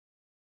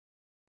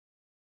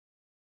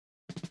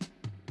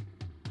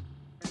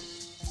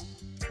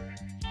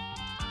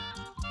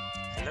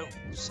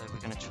So we're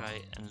going to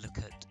try and look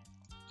at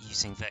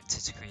using vector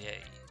to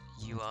create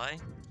UI.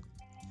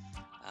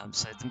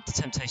 So the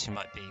temptation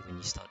might be when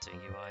you start doing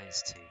UI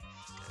is to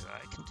go,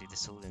 right, I can do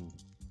this all in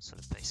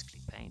sort of basically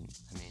paint.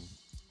 I mean,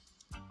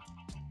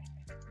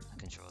 I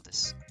can draw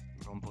this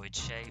rhomboid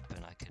shape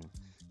and I can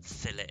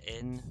fill it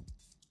in,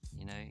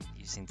 you know,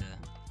 using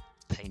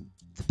the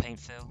paint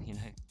fill, you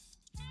know,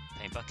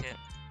 paint bucket.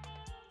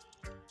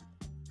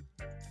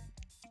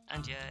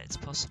 And yeah, it's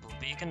possible,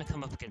 but you're going to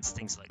come up against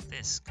things like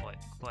this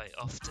quite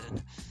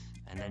often,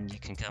 and then you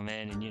can come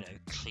in and, you know,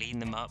 clean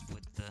them up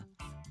with the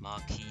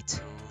marquee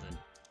tool.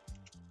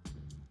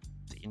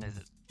 But you know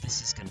that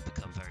this is going to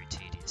become very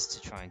tedious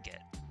to try and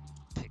get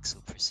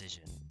pixel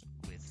precision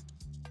with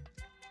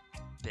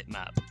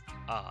bitmap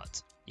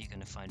art. You're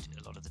going to find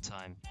a lot of the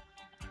time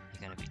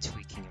you're going to be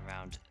tweaking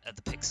around at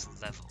the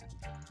pixel level,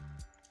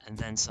 and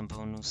then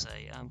someone will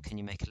say, can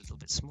you make it a little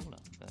bit smaller?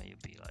 You'll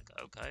be like,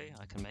 okay,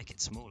 I can make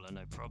it smaller,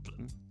 no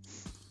problem.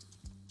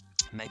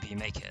 Maybe you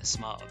make it a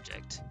smart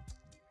object.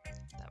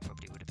 That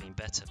probably would have been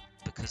better,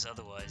 because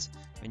otherwise,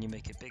 when you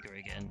make it bigger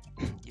again,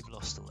 you've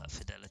lost all that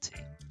fidelity.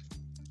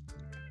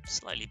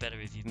 Slightly better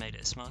if you've made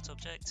it a smart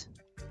object.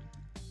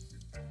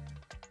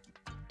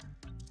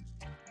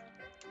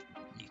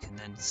 You can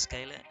then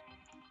scale it,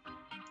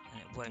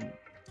 and it won't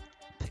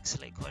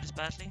pixelate quite as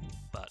badly,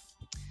 but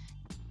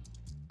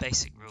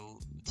basic rule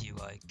with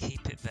UI,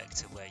 keep it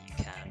vector where you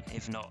can.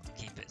 If not,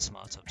 keep it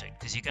smart object,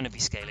 because you're going to be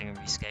scaling and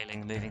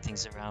rescaling, moving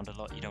things around a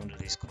lot. You don't want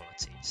to lose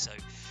quality. So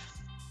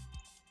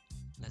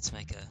let's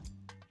make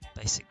a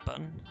basic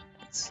button.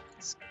 It's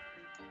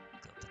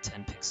got the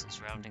 10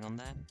 pixels rounding on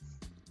there.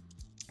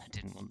 I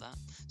didn't want that.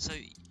 So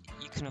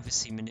you can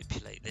obviously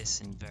manipulate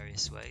this in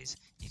various ways.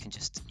 You can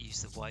just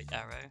use the white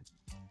arrow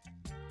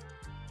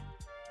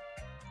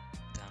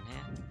down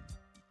here,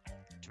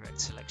 direct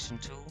selection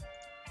tool,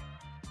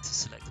 to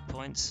select the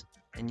points,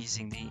 and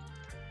using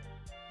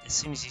as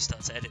soon as you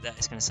start to edit that,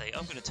 it's going to say,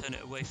 I'm going to turn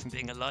it away from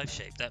being a live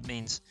shape. That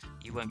means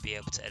you won't be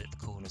able to edit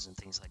the corners and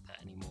things like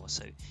that anymore.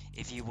 So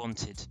if you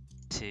wanted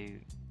to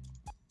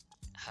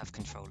have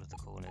control of the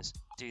corners,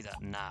 do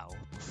that now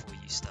before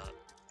you start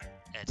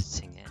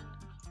editing it,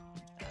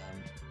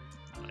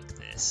 like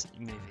this,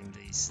 moving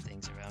these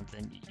things around.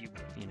 Then you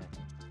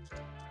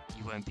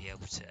won't be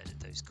able to edit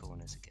those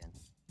corners again,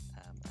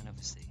 and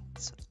obviously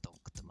sort of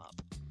donk them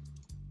up.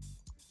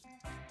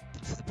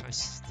 For the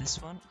process of this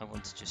one, I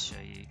want to just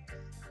show you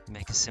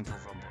make a simple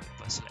rhomboid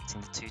by selecting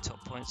the two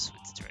top points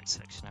with the direct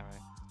selection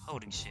arrow,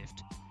 holding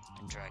shift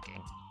and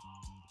dragging.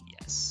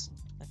 Yes,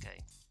 okay.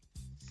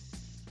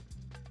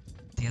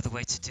 The other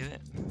way to do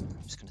it,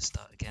 I'm just going to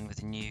start again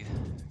with a new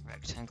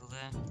rectangle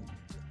there.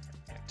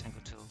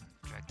 Rectangle tool,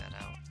 drag that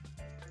out.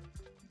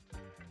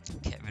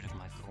 Get rid of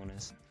my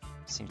corners.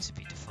 Seems to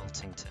be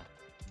defaulting to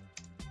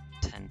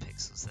 10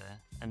 pixels there.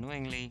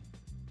 Annoyingly,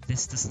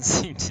 this doesn't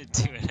seem to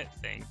do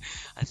anything.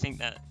 I think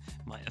that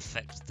might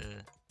affect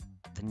the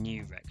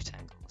new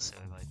rectangle. So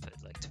if I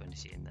put like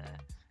 20 in there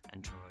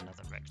and draw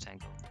another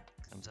rectangle,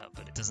 it comes up,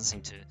 but it doesn't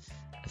seem to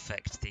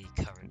affect the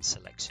current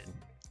selection.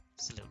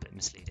 It's a little bit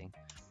misleading.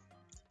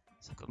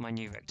 So I've got my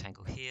new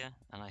rectangle here,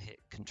 and I hit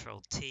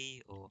Control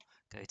T or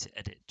go to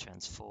Edit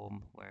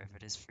Transform, wherever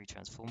it is, Free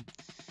Transform.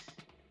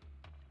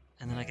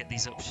 And then I get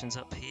these options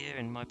up here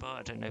in my bar.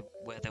 I don't know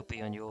where they'll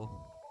be on your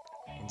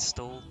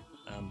install.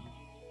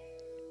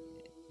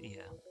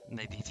 Yeah,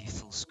 maybe if you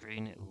full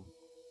screen, it will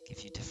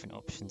give you different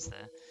options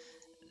there.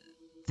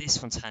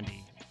 This one's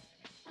handy,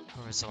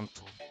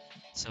 horizontal,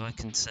 so I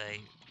can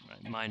say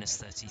right,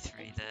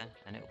 -33 there,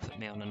 and it will put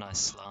me on a nice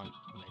slant.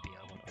 Maybe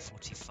I want a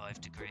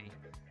 45-degree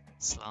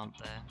slant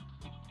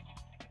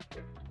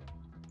there.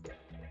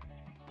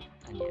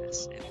 And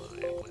yes, it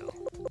will.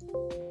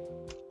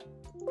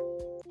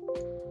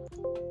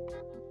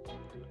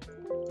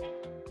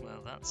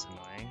 Well, that's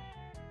annoying.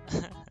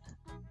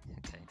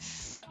 Okay.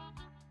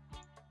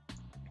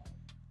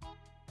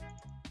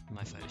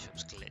 My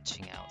Photoshop's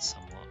glitching out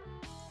somewhat.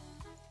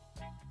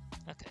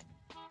 Okay.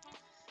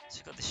 So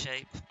we've got the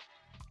shape.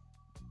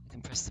 I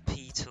can press the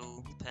P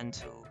tool, the pen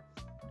tool,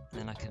 and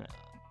then I can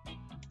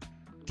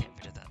get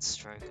rid of that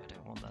stroke. I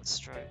don't want that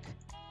stroke.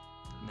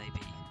 But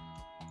maybe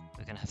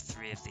we're going to have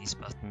 3 of these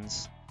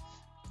buttons.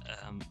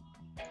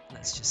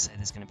 Let's just say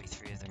there's going to be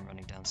 3 of them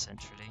running down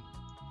centrally.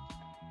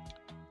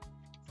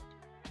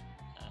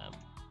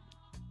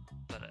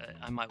 But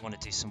I might want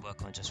to do some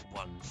work on just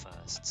one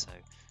first. So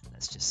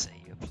let's just say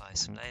you apply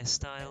some layer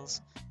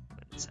styles.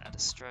 Let's add a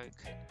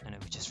stroke. I know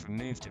we just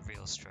removed a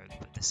real stroke,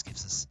 but this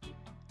gives us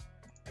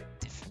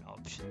different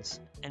options.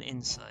 An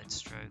inside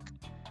stroke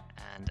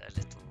and a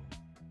little...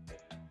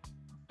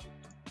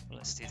 Well,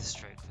 let's do the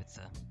stroke with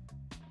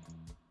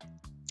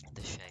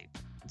the shape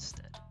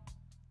instead.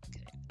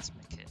 Okay, let's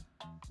make it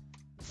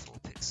 4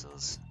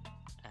 pixels,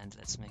 and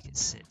let's make it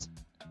sit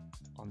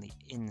on the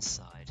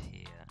inside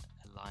here.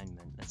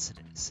 Alignment, let's sit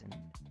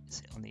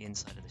on the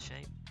inside of the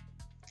shape.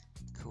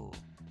 Cool.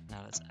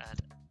 Now let's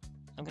add...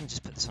 I'm going to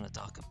just put this on a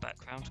darker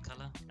background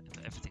color.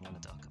 Put everything on a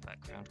darker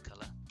background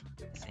color,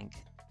 I think.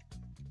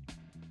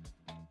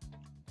 And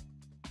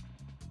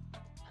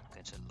I'm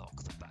going to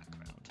lock the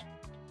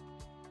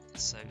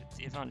So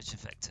the advantage of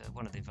vector,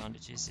 one of the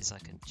advantages is I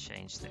can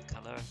change the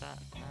color of that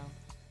now.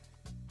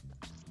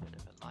 A bit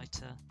of a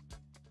lighter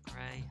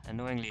grey.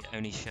 Annoyingly, it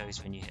only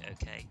shows when you hit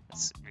OK.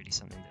 That's really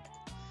something that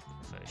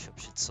Photoshop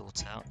should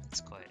sort out.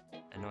 It's quite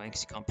annoying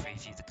because you can't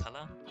preview the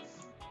color.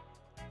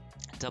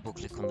 Double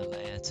click on the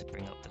layer to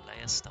bring up the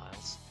layer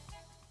styles.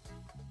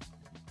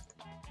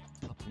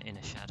 Pop an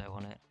inner shadow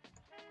on it.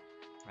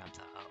 Ramp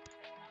that up.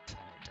 Turn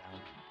it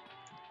down.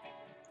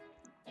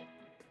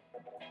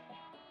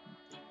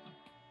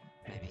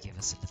 Maybe give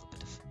us a little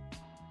bit of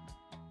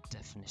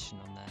definition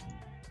on there.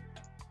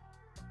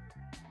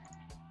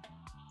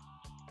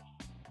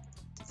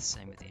 Do the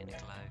same with the inner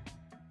glow.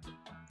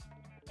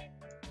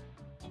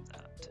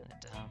 That, turn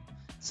it down.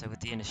 So with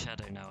the inner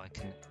shadow now I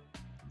can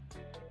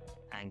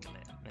angle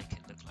it, make it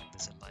look like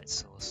there's a light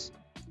source.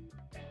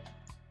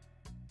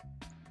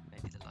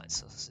 Maybe the light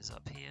source is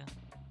up here.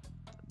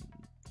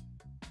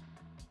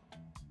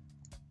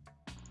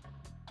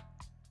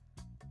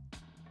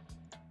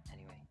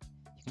 Anyway,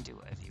 you can do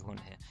whatever you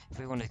want here. If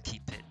we want to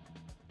keep it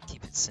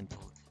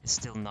simple, it's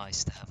still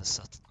nice to have a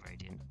subtle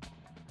gradient.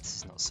 This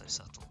is not so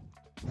subtle.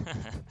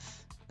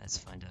 Let's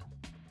find a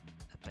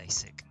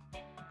basic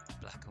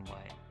black and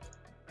white.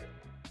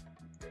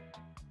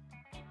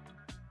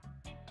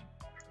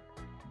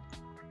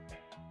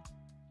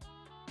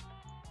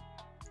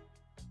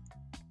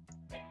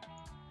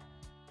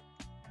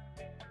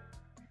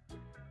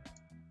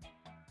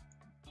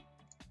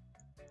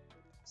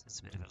 So it's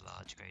a bit of a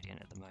large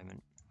gradient at the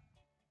moment.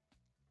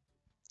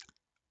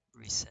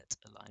 Reset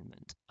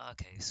alignment.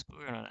 Okay, so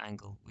we're on an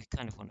angle. We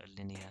kind of want a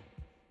linear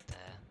there.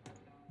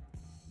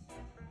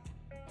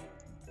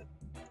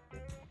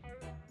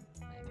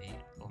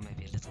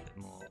 Maybe a little bit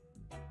more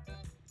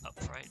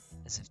upright,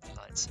 as if the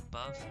light's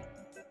above.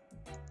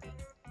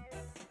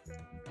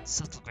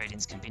 Subtle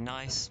gradients can be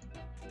nice,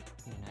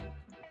 you know.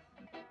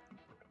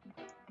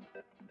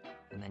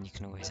 And then you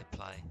can always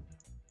apply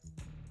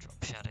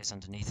drop shadows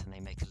underneath, and they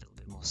make a little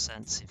bit more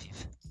sense if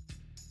you've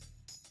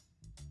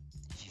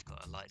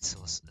got a light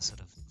source, a sort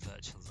of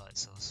virtual light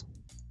source.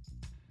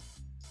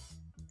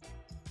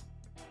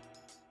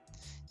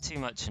 Too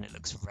much and it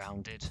looks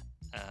rounded,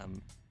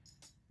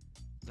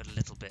 but a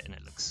little bit and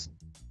it looks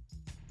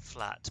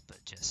flat,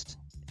 but just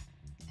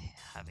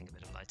having a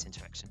bit of light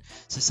interaction.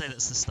 So say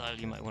that's the style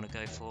you might want to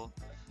go for.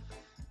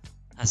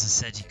 As I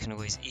said, you can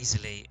always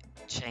easily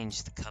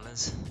change the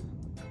colors.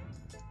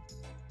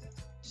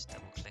 Just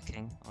double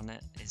clicking on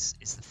it is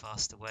the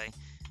faster way.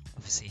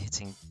 Obviously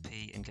hitting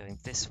P and going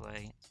this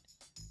way,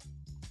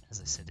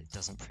 as I said, it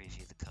doesn't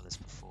preview the colors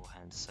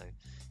beforehand, so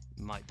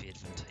it might be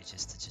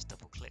advantageous to just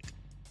double click.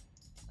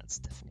 That's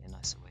definitely a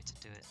nicer way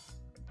to do it.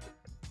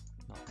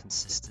 Not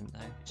consistent though,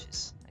 which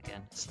is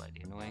again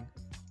slightly annoying.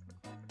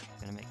 I'm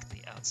going to make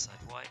the outside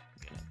white,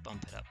 I'm going to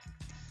bump it up.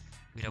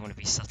 We don't want to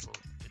be subtle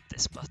with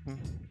this button.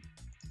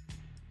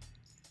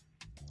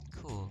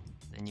 Cool,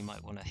 then you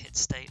might want to hit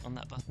state on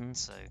that button,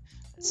 so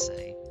let's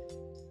say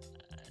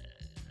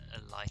a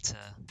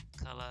lighter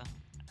color,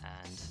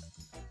 and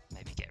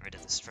maybe get rid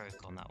of the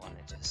stroke on that one.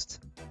 It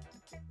just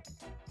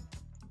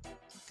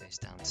goes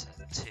down to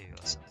 2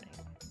 or something.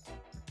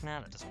 Nah,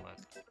 that doesn't work.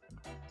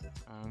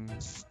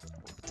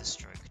 What would the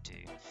stroke do?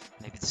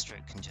 Maybe the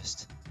stroke can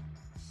just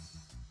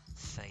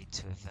fade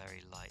to a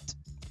very light.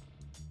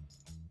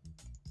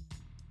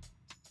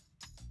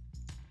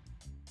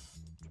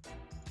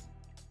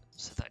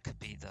 So that could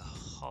be the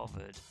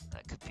hovered,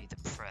 that could be the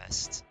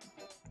pressed,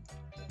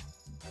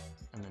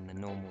 and then the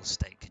normal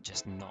state could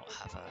just not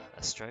have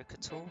a stroke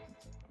at all.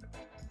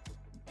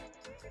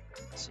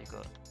 So you've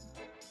got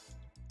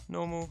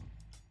normal,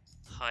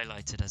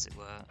 highlighted as it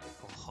were,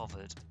 or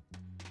hovered,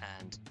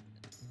 and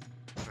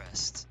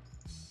pressed.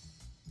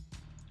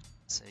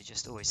 So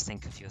just always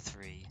think of your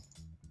 3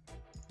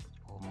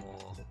 or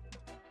more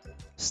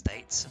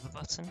states of a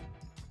button.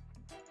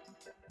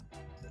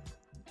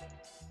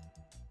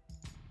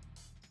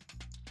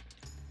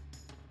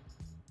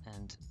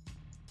 And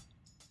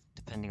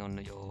depending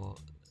on your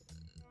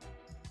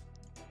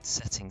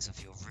settings of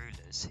your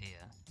rulers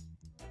here,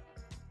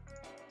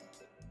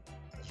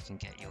 you can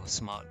get your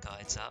smart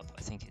guides up.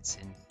 I think it's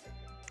in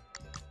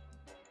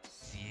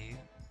View,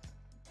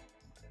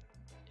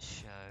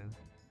 Show,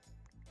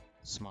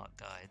 Smart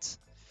Guides.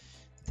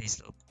 These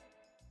little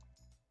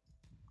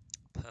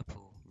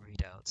purple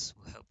readouts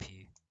will help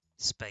you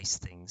space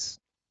things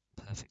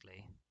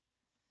perfectly.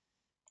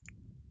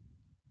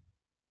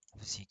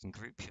 Obviously you can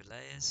group your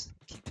layers,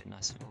 keep it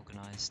nice and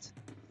organized.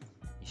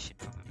 You should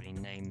probably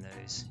name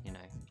those, you know,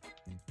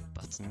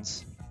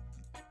 buttons.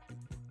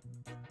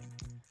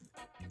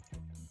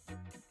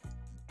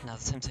 Now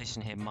the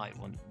temptation here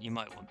you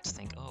might want to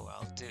think, oh,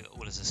 I'll do it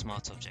all as a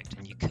smart object,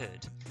 and you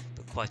could,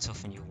 but quite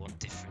often you'll want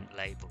different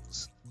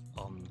labels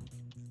on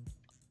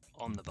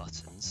the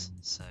buttons,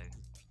 so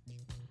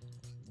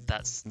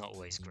that's not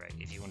always great.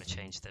 If you want to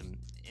change them,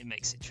 it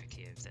makes it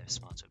trickier if they're a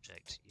smart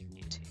object. You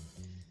need to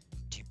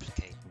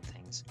duplicate and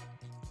things.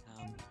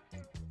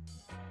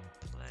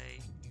 Play.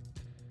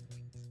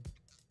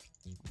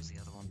 What was the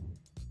other one?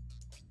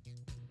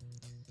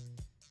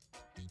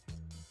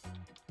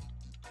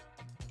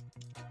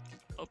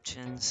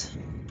 options.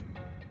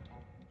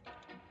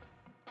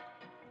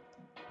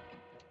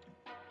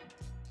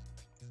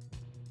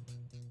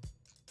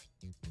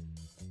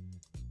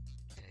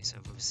 Okay, so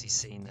I've obviously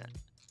seen that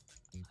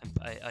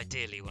I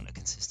ideally want a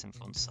consistent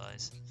font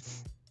size.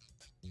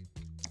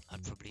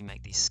 I'd probably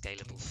make these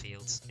scalable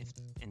fields if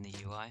in the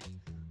UI,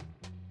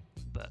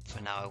 but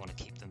for now I want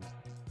to keep them.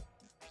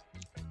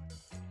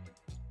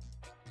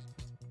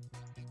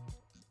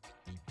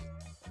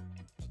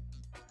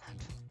 And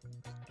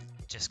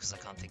just because I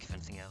can't think of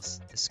anything else,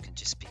 this can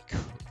just be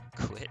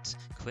quits.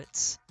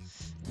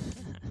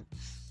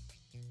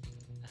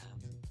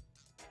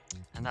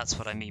 And that's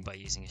what I mean by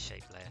using a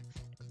shape layer.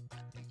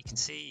 You can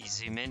see, you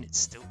zoom in, it's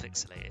still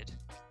pixelated,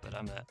 but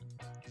I'm at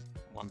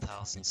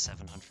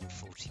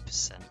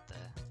 1740%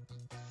 there.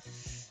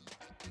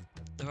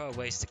 There are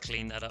ways to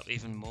clean that up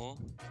even more,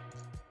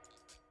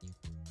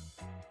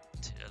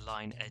 to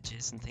align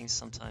edges and things.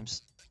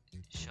 Sometimes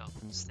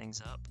sharpens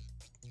things up,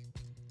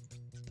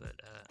 but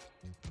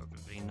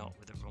probably not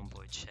with a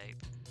rhomboid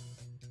shape.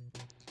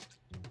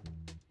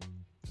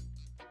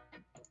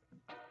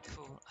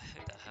 Cool, I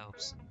hope that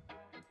helps.